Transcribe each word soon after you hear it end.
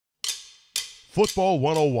Football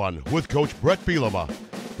 101 with Coach Bret Bielema.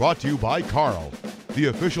 Brought to you by Carl, the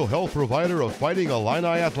official health provider of Fighting Illini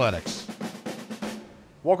Athletics.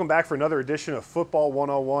 Welcome back for another edition of Football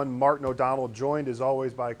 101. Martin O'Donnell joined as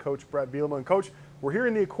always by Coach Bret Bielema. And Coach, we're here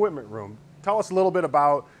in the equipment room. Tell us a little bit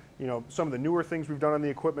about, some of the newer things we've done on the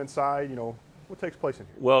equipment side. What takes place in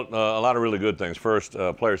here? Well, a lot of really good things. First,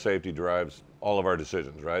 player safety drives all of our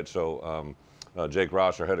decisions, right? So Jake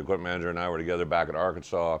Ross, our head equipment manager, and I were together back at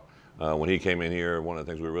Arkansas. When he came in here, one of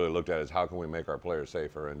the things we really looked at is how can we make our players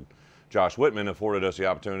safer? And Josh Whitman afforded us the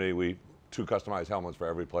opportunity. Two customized helmets for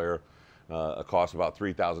every player. It costs about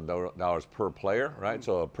 $3,000 per player, right?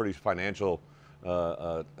 So a pretty financial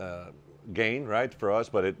gain, right, for us.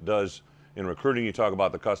 But it does, in recruiting, you talk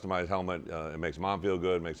about the customized helmet. It makes mom feel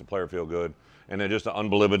good, makes the player feel good. And then just an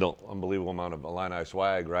unbelievable amount of Illini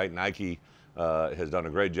swag, right? Nike has done a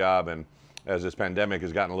great job. And as this pandemic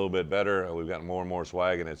has gotten a little bit better, we've gotten more and more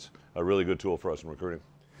swag, and it's a really good tool for us in recruiting.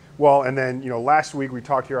 Well, and then, last week we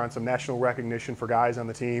talked here on some national recognition for guys on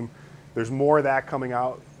the team. There's more of that coming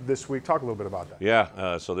out this week. Talk a little bit about that.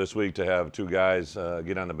 Yeah, so this week to have two guys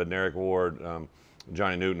get on the Bednarik Award,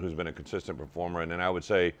 Johnny Newton, who's been a consistent performer, and then I would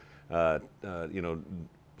say,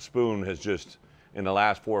 Spoon has just, in the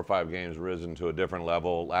last 4 or 5 games, risen to a different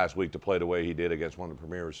level. Last week to play the way he did against one of the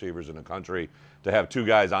premier receivers in the country, to have two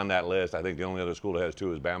guys on that list. I think the only other school that has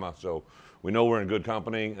two is Bama, so we know we're in good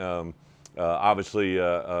company. Obviously,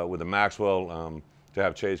 with the Maxwell, to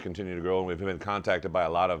have Chase continue to grow, and we've been contacted by a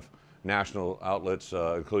lot of national outlets,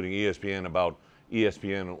 including ESPN, about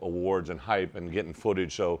ESPN awards and hype and getting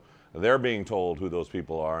footage. So they're being told who those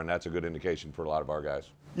people are, and that's a good indication for a lot of our guys.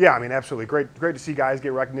 Yeah, I mean, absolutely. Great to see guys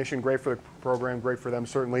get recognition. Great for the program. Great for them,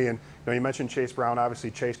 certainly. And you mentioned Chase Brown. Obviously,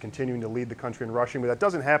 Chase continuing to lead the country in rushing, but that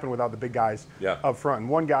doesn't happen without the big guys up front. And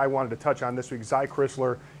one guy I wanted to touch on this week, Zy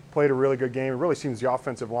Crisler, played a really good game. It really seems the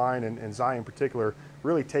offensive line and Zy in particular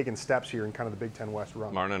really taking steps here in kind of the Big Ten West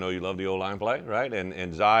run. Martin, I know you love the O-line play, right?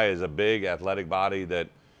 And Zy is a big athletic body that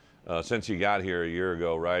since he got here a year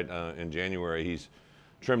ago, right, in January, he's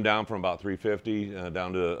trimmed down from about 350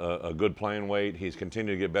 down to a good playing weight. He's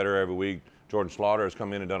continued to get better every week. Jordan Slaughter has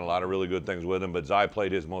come in and done a lot of really good things with him, but Zy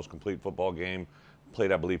played his most complete football game,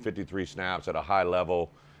 played, I believe, 53 snaps at a high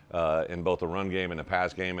level in both the run game and the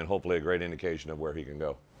pass game, and hopefully a great indication of where he can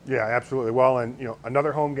go. Yeah, absolutely. Well, and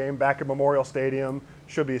another home game back at Memorial Stadium.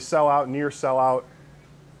 Should be a sellout, near sellout.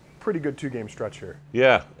 Pretty good 2-game stretch here.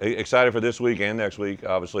 Yeah, excited for this week and next week,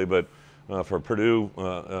 obviously, but for Purdue,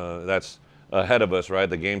 that's ahead of us, right?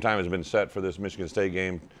 The game time has been set for this Michigan State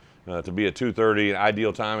game to be at 2:30,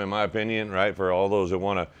 ideal time in my opinion, right? For all those that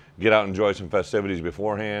want to get out and enjoy some festivities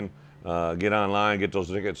beforehand, get online, get those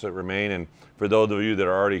tickets that remain, and for those of you that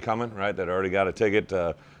are already coming, right, that already got a ticket,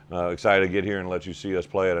 excited to get here and let you see us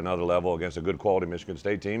play at another level against a good quality Michigan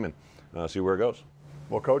State team and see where it goes.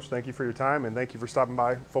 Well, Coach, thank you for your time, and thank you for stopping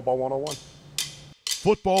by Football 101.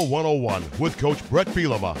 Football 101 with Coach Bret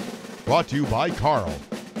Bielema. Brought to you by Carl,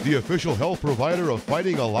 the official health provider of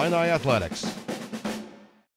Fighting Illini Athletics.